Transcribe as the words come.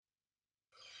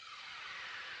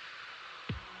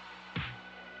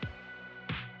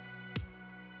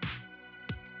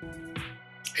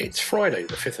It's Friday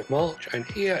the 5th of March and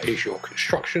here is your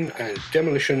construction and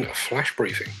demolition flash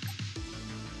briefing.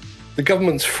 The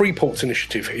government's Freeports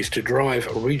initiative is to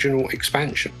drive regional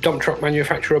expansion. Dump truck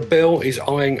manufacturer Bell is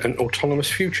eyeing an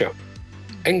autonomous future.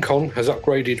 Encon has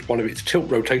upgraded one of its tilt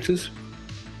rotators.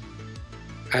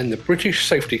 And the British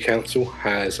Safety Council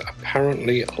has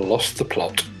apparently lost the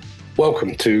plot.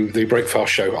 Welcome to the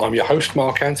Breakfast Show. I'm your host,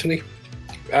 Mark Anthony.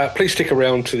 Please stick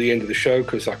around to the end of the show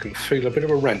because I can feel a bit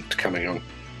of a rant coming on.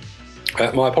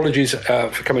 My apologies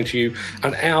for coming to you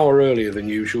an hour earlier than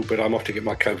usual, but I'm off to get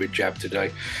my COVID jab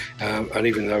today. And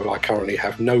even though I currently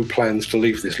have no plans to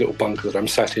leave this little bunker that I'm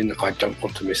sat in, I don't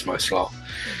want to miss my slot.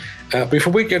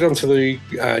 Before we get onto the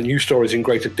news stories in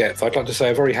greater depth, I'd like to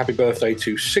say a very happy birthday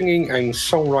to singing and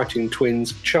songwriting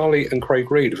twins Charlie and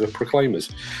Craig Reid of the Proclaimers.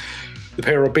 The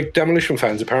pair are big demolition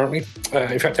fans, apparently.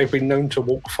 In fact, they've been known to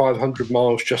walk 500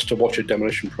 miles just to watch a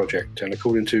demolition project. And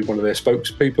according to one of their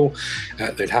spokespeople,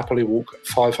 they'd happily walk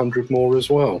 500 more as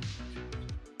well.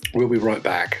 We'll be right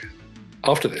back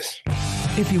after this.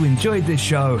 If you enjoyed this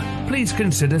show, please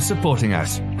consider supporting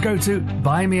us. Go to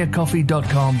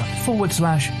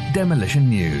buymeacoffee.com/demolition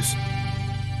news.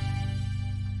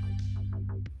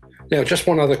 Now, just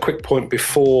one other quick point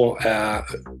before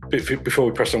we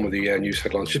press on with the news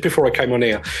headlines. Just before I came on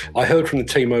air, I heard from the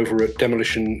team over at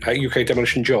UK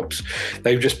Demolition Jobs.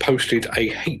 They've just posted a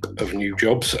heap of new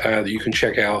jobs that you can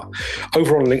check out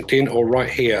over on LinkedIn or right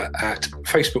here at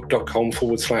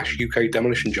facebook.com/UK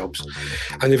Demolition Jobs.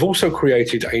 And they've also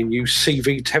created a new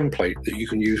CV template that you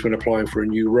can use when applying for a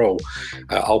new role.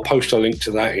 I'll post a link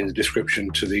to that in the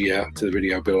description to the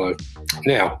video below.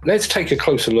 Now, let's take a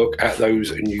closer look at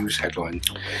those news headlines.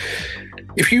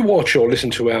 If you watch or listen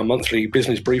to our monthly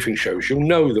business briefing shows, you'll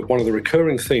know that one of the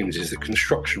recurring themes is that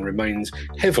construction remains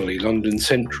heavily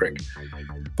London-centric.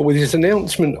 But with his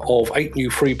announcement of 8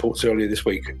 new Freeports earlier this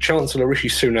week, Chancellor Rishi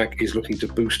Sunak is looking to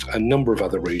boost a number of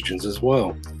other regions as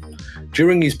well.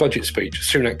 During his budget speech,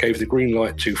 Sunak gave the green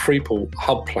light to Freeport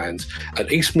hub plans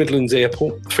at East Midlands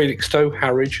Airport, Felixstowe,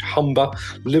 Harwich, Humber,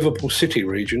 Liverpool City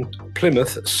region,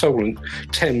 Plymouth, Solent,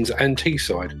 Thames and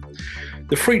Teesside.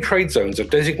 The free trade zones are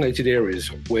designated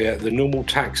areas where the normal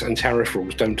tax and tariff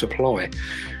rules don't apply.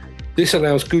 This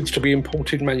allows goods to be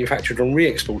imported, manufactured and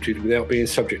re-exported without being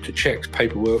subject to checks,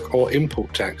 paperwork or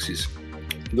import taxes.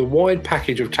 The wide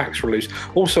package of tax reliefs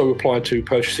also apply to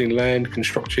purchasing land,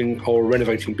 constructing or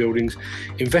renovating buildings,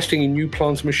 investing in new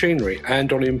plants and machinery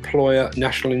and on employer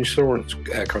national insurance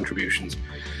contributions.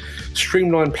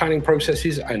 Streamlined planning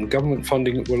processes and government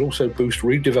funding will also boost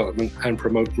redevelopment and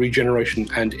promote regeneration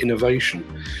and innovation.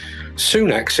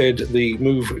 Sunak said the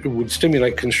move would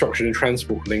stimulate construction and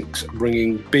transport links,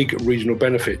 bringing big regional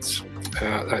benefits.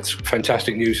 That's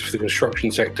fantastic news for the construction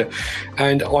sector.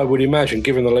 And I would imagine,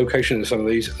 given the location of some of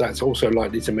these, that's also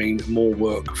likely to mean more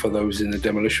work for those in the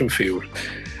demolition field.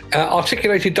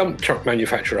 Articulated dump truck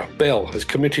manufacturer Bell has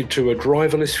committed to a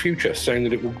driverless future, saying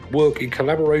that it will work in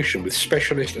collaboration with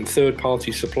specialist and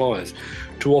third-party suppliers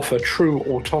to offer true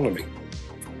autonomy.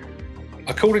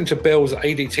 According to Bell's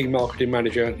ADT marketing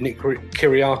manager, Nick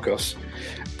Kyriakos,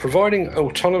 providing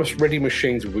autonomous ready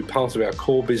machines will be part of our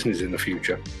core business in the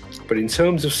future. But in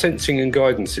terms of sensing and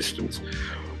guidance systems,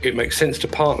 it makes sense to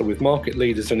partner with market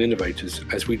leaders and innovators,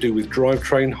 as we do with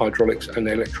drivetrain, hydraulics and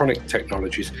electronic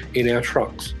technologies in our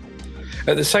trucks.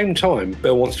 At the same time,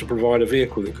 Bell wants to provide a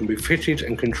vehicle that can be fitted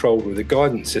and controlled with a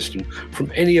guidance system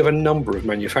from any of a number of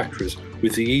manufacturers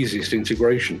with the easiest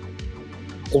integration.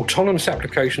 Autonomous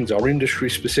applications are industry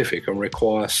specific and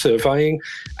require surveying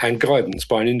and guidance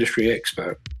by an industry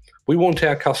expert. We want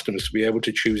our customers to be able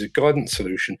to choose a guidance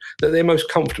solution that they're most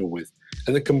comfortable with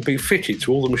and that can be fitted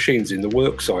to all the machines in the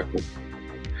work cycle.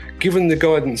 Keeping the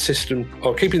guidance system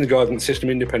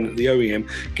independent of the OEM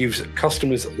gives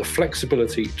customers the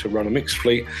flexibility to run a mixed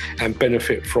fleet and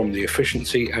benefit from the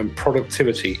efficiency and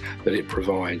productivity that it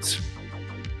provides.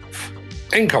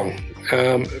 Encon.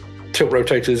 Tilt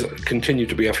rotators continue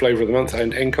to be a flavour of the month,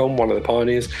 and Encon, one of the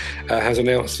pioneers, has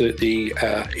announced that the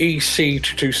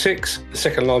EC226, the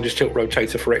second largest tilt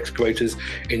rotator for excavators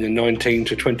in the 19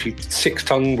 to 26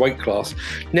 tonne weight class,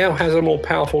 now has a more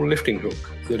powerful lifting hook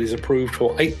that is approved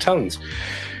for 8 tonnes.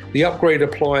 The upgrade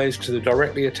applies to the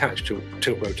directly attached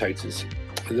tilt rotators.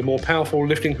 The more powerful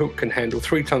lifting hook can handle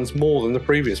 3 tonnes more than the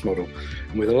previous model,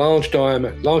 and with a larger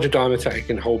diameter it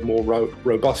can hold more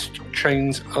robust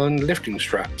chains and lifting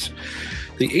straps.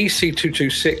 The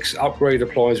EC226 upgrade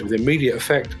applies with immediate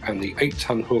effect, and the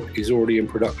 8-tonne hook is already in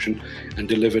production and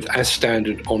delivered as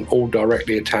standard on all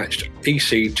directly attached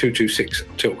EC226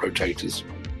 tilt rotators.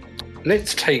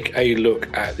 Let's take a look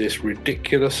at this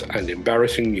ridiculous and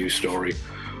embarrassing news story.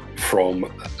 from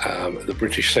the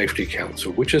British Safety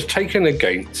Council, which has taken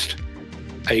against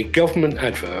a government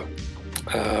advert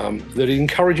that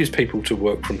encourages people to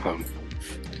work from home.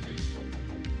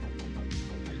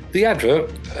 The advert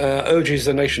urges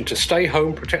the nation to stay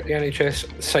home, protect the NHS,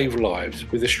 save lives,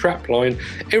 with the strapline,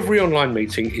 "Every online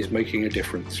meeting is making a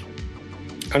difference."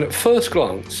 And at first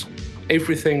glance,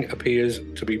 everything appears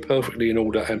to be perfectly in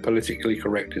order and politically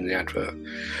correct in the advert.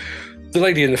 The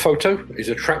lady in the photo is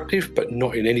attractive, but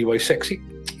not in any way sexy.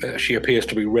 She appears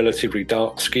to be relatively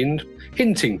dark-skinned,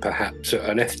 hinting perhaps at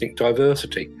an ethnic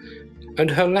diversity. And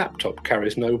her laptop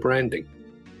carries no branding.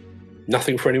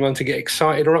 Nothing for anyone to get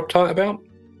excited or uptight about,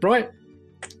 right?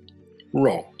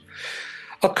 Wrong.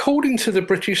 According to the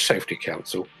British Safety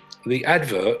Council, the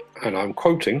advert, and I'm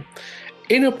quoting,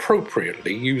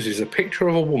 inappropriately uses a picture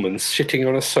of a woman sitting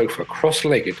on a sofa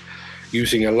cross-legged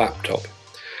using a laptop.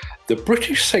 The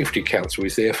British Safety Council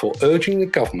is therefore urging the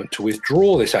government to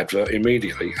withdraw this advert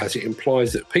immediately, as it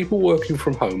implies that people working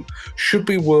from home should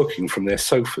be working from their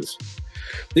sofas.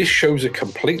 This shows a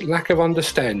complete lack of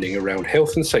understanding around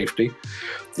health and safety,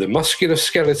 the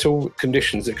musculoskeletal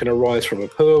conditions that can arise from a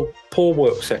poor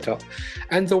work setup,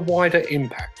 and the wider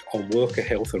impact on worker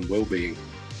health and well-being.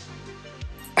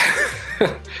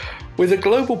 With a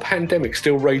global pandemic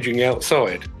still raging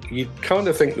outside, you'd kind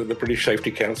of think that the British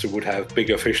Safety Council would have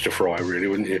bigger fish to fry, really,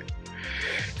 wouldn't you?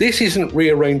 This isn't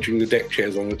rearranging the deck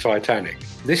chairs on the Titanic.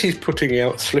 This is putting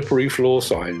out slippery floor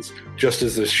signs just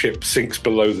as the ship sinks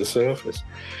below the surface.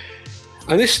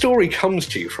 And this story comes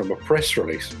to you from a press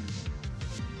release.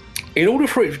 In order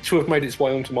for it to have made its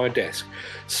way onto my desk,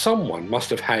 someone must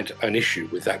have had an issue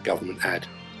with that government ad.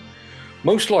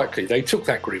 Most likely, they took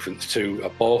that grievance to a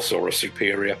boss or a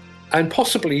superior, and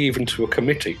possibly even to a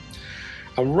committee.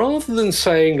 And rather than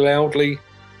saying loudly,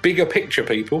 "Bigger picture,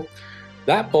 people,"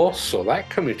 that boss or that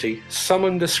committee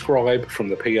summoned a scribe from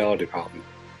the PR department.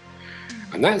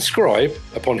 And that scribe,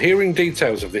 upon hearing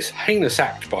details of this heinous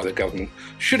act by the government,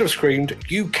 should have screamed,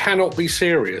 "You cannot be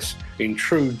serious," in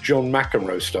true John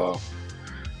McEnroe style.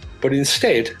 But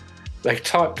instead, they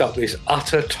typed up this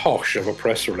utter tosh of a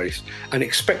press release and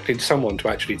expected someone to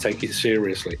actually take it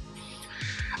seriously.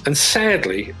 And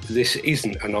sadly, this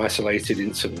isn't an isolated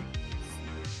incident.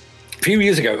 A few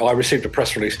years ago, I received a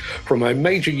press release from a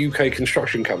major UK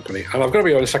construction company, and I've got to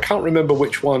be honest, I can't remember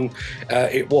which one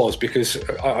it was, because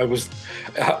I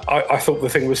thought the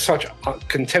thing was such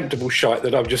contemptible shite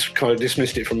that I've just kind of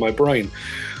dismissed it from my brain.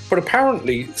 But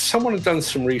apparently, someone had done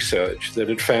some research that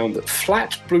had found that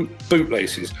flat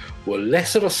bootlaces were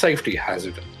less of a safety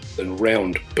hazard than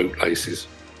round bootlaces.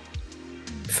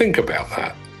 Think about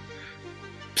that.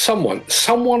 Someone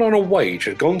on a wage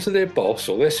had gone to their boss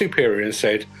or their superior and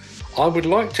said, "I would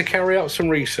like to carry out some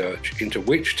research into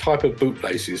which type of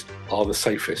bootlaces are the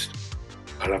safest,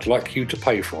 and I'd like you to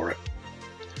pay for it."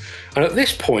 And at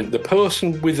this point, the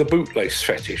person with the bootlace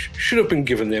fetish should have been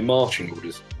given their marching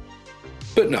orders.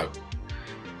 But no.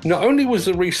 Not only was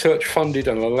the research funded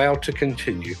and allowed to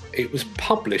continue, it was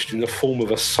published in the form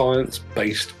of a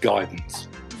science-based guidance.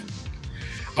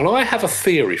 And I have a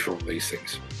theory for all these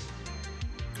things.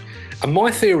 And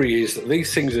my theory is that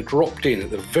these things are dropped in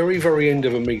at the very, very end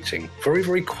of a meeting, very,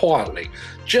 very quietly,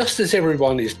 just as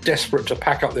everyone is desperate to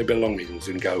pack up their belongings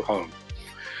and go home.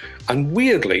 And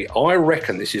weirdly, I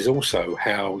reckon this is also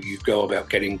how you go about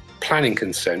getting planning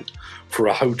consent for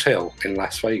a hotel in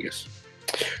Las Vegas.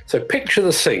 So picture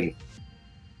the scene.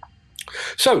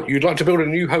 So, you'd like to build a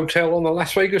new hotel on the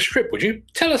Las Vegas Strip, would you?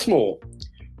 Tell us more.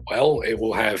 Well, it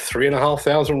will have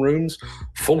 3,500 rooms,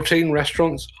 14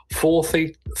 restaurants, 4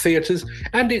 theatres,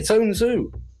 and its own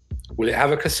zoo. Will it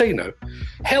have a casino?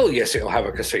 Hell yes, it'll have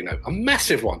a casino, a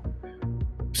massive one.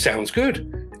 Sounds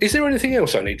good. Is there anything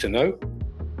else I need to know?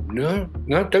 No,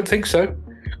 don't think so.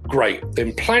 Great,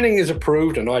 then planning is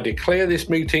approved and I declare this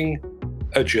meeting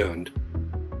adjourned.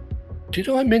 Did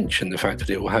I mention the fact that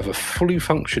it will have a fully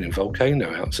functioning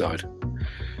volcano outside?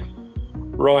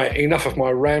 Right, enough of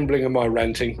my rambling and my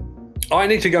ranting. I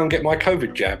need to go and get my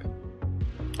COVID jab.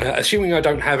 Assuming I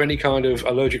don't have any kind of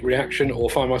allergic reaction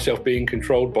or find myself being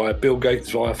controlled by Bill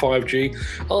Gates via 5G,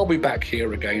 I'll be back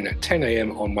here again at 10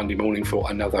 a.m. on Monday morning for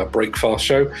another Breakfast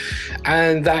show.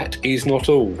 And that is not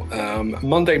all.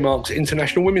 Monday marks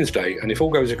International Women's Day, and if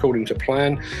all goes according to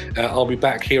plan, I'll be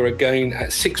back here again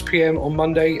at 6 p.m. on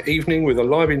Monday evening with a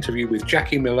live interview with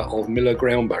Jackie Miller of Miller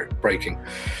Groundbreaking.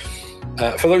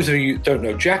 For those of you who don't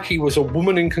know, Jackie was a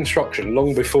woman in construction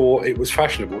long before it was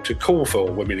fashionable to call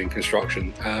for women in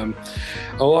construction.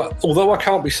 Although I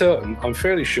can't be certain, I'm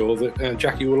fairly sure that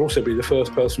Jackie will also be the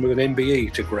first person with an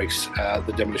MBE to grace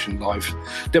the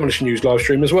Demolition News live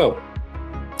stream as well.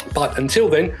 But until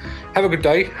then, have a good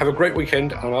day, have a great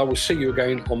weekend, and I will see you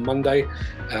again on Monday.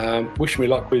 Wish me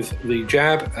luck with the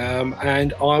jab,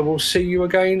 and I will see you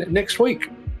again next week.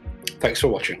 Thanks for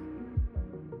watching.